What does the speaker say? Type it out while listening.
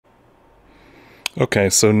Okay,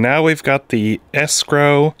 so now we've got the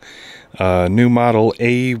SGROW new model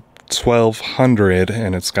A1200,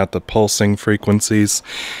 and it's got the pulsing frequencies,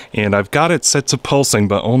 and I've got it set to pulsing,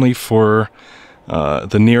 but only for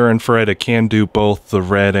the near infrared. It can do both the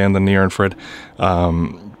red and the near infrared,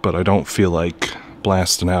 but I don't feel like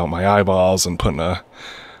blasting out my eyeballs and putting a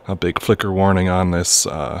big flicker warning on this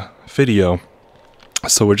video.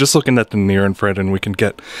 So we're just looking at the near infrared, and we can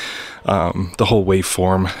get the whole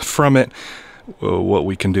waveform from it. What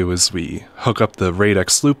we can do is we hook up the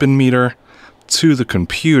Radix loop-in meter to the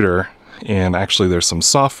computer, and actually there's some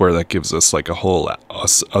software that gives us like a whole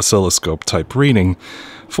oscilloscope type reading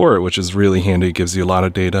for it, which is really handy. It gives you a lot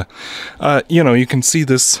of data. You know, you can see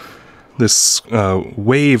this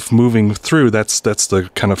wave moving through. That's the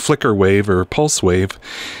kind of flicker wave or pulse wave,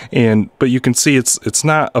 but you can see it's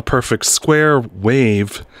not a perfect square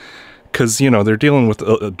wave, because, you know, they're dealing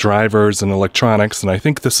with drivers and electronics, and I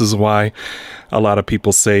think this is why a lot of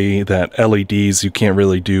people say that LEDs, you can't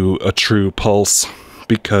really do a true pulse,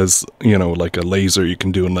 because, you know, like a laser, you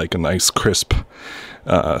can do like a nice crisp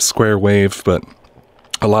square wave, but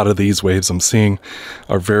a lot of these waves I'm seeing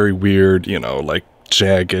are very weird, you know, like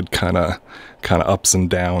jagged kind of ups and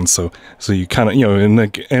downs. So you kind of, you know,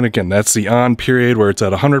 and again, that's the on period where it's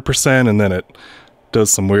at 100%, and then it does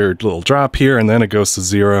some weird little drop here, and then it goes to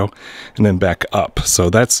 0 and then back up. So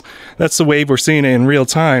that's the wave we're seeing in real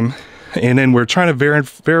time, and then we're trying to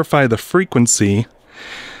verify the frequency.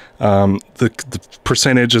 The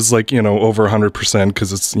percentage is like, you know, over 100%,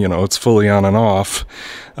 because it's, you know, it's fully on and off.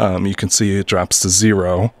 You can see it drops to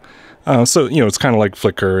 0. So, you know, it's kind of like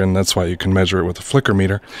flicker, and that's why you can measure it with a flicker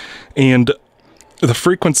meter. And the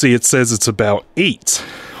frequency, it says it's about 8,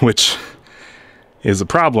 which is a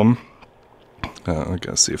problem. I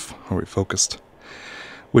gotta see if are we focused.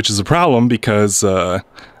 Which is a problem, because I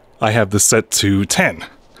have this set to 10.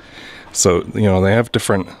 So, you know, they have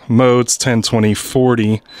different modes, 10, 20,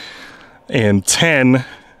 40, and 10,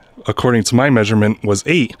 according to my measurement, was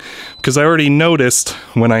 8. Because I already noticed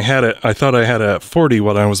when I had it, I thought I had it at 40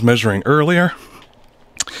 when I was measuring earlier,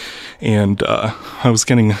 and I was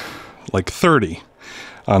getting like 30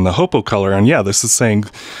 on the Hopo color, and yeah, this is saying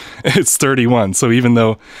it's 31. So even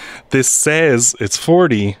though this says it's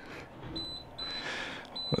 40,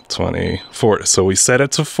 20, 40. So we set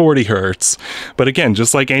it to 40 hertz. But again,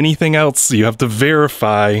 just like anything else, you have to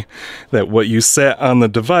verify that what you set on the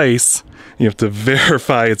device, you have to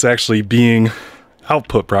verify it's actually being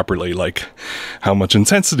output properly, like how much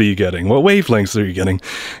intensity you're getting, what wavelengths are you getting.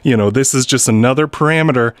 You know, this is just another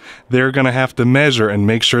parameter they're going to have to measure and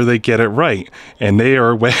make sure they get it right. And they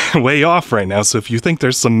are way off right now. So if you think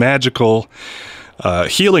there's some magical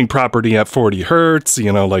healing property at 40 hertz,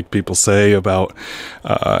 you know, like people say about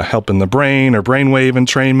helping the brain or brainwave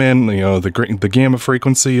entrainment, you know, the gamma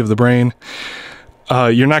frequency of the brain,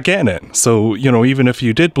 you're not getting it. So, you know, even if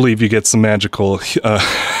you did believe you get some magical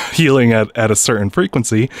healing at a certain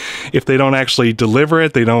frequency, if they don't actually deliver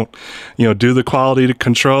it, they don't, you know, do the quality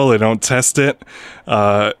control, they don't test it,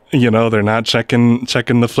 you know, they're not checking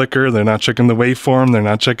the flicker, they're not checking the waveform, they're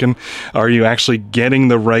not checking, are you actually getting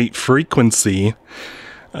the right frequency,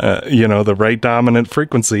 you know, the right dominant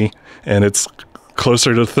frequency, and it's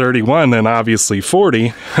closer to 31 than obviously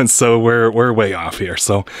 40, and so we're way off here.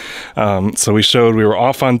 So so we showed we were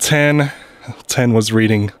off on 10 was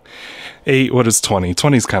reading 8. What is 20?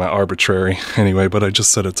 20 is kind of arbitrary anyway, but I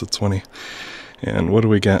just set it to 20. And what do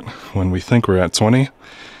we get when we think we're at 20?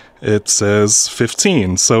 It says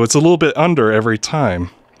 15, so it's a little bit under every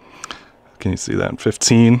time. Can you see that?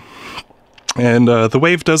 15. And the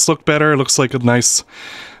wave does look better. It looks like a nice,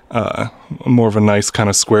 more of a nice kind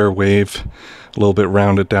of square wave, a little bit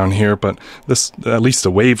rounded down here, but this, at least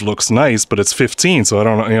the wave looks nice, but it's 15, so I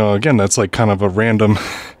don't know, you know, again, that's like kind of a random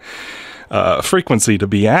frequency to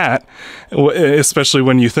be at, especially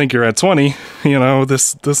when you think you're at 20, you know,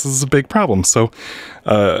 this is a big problem. So,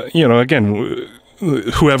 you know, again,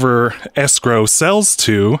 whoever SGROW sells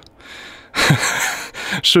to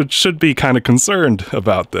should be kind of concerned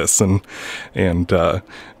about this, and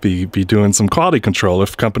be doing some quality control.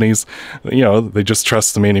 If companies, you know, they just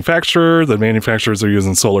trust the manufacturers are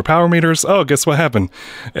using solar power meters. Oh, guess what happened?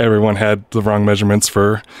 Everyone had the wrong measurements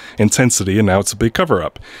for intensity, and now it's a big cover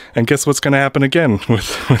up. And guess what's going to happen again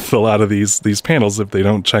with a lot of these panels if they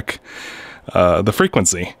don't check the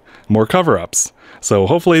frequency? More cover ups. So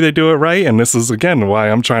hopefully they do it right, and this is again why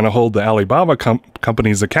I'm trying to hold the Alibaba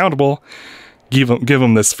companies accountable. Give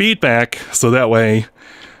them this feedback, so that way,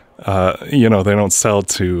 you know, they don't sell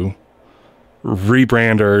to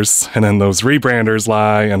rebranders, and then those rebranders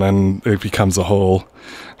lie, and then it becomes a whole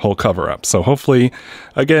whole cover up. So hopefully,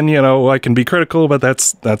 again, you know, I can be critical, but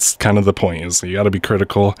that's kind of the point, is you got to be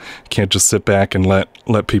critical. You can't just sit back and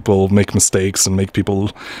let people make mistakes and make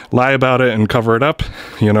people lie about it and cover it up.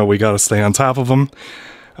 You know, we got to stay on top of them,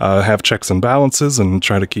 have checks and balances, and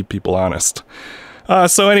try to keep people honest.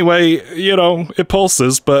 So anyway, you know, it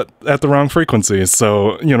pulses, but at the wrong frequency.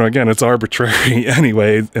 So, you know, again, it's arbitrary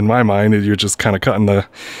anyway, in my mind. You're just kind of cutting the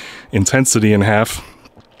intensity in half.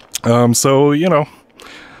 So, you know,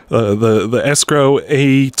 the SGROW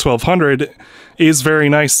A1200 is very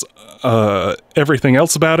nice. Everything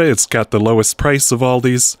else about it, it's got the lowest price of all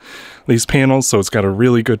these panels, so it's got a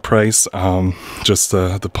really good price. Just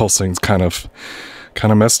the pulsing's kind of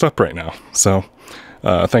messed up right now. So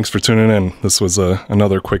thanks for tuning in. This was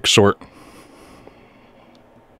another quick short